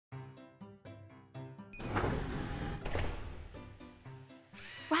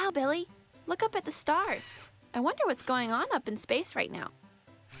Wow, Billy, look up at the stars. I wonder what's going on up in space right now.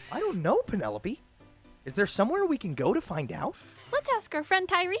 I don't know, Penelope. Is there somewhere we can go to find out? Let's ask our friend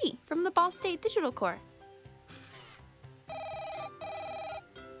Tyree from the Ball State Digital Corps.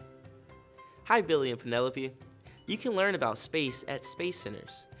 Hi, Billy and Penelope. You can learn about space at Space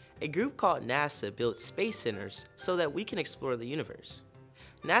Centers. A group called NASA built space centers so that we can explore the universe.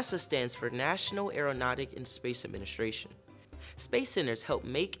 NASA stands for National Aeronautic and Space Administration. Space centers help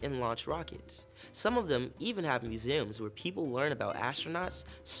make and launch rockets. Some of them even have museums where people learn about astronauts,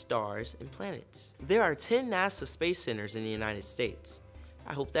 stars, and planets. There are 10 NASA space centers in the United States.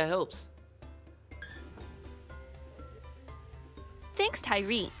 I hope that helps. Thanks,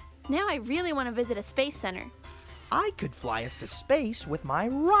 Tyree. Now I really want to visit a space center. I could fly us to space with my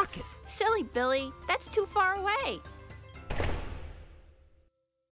rocket. Silly Billy, that's too far away.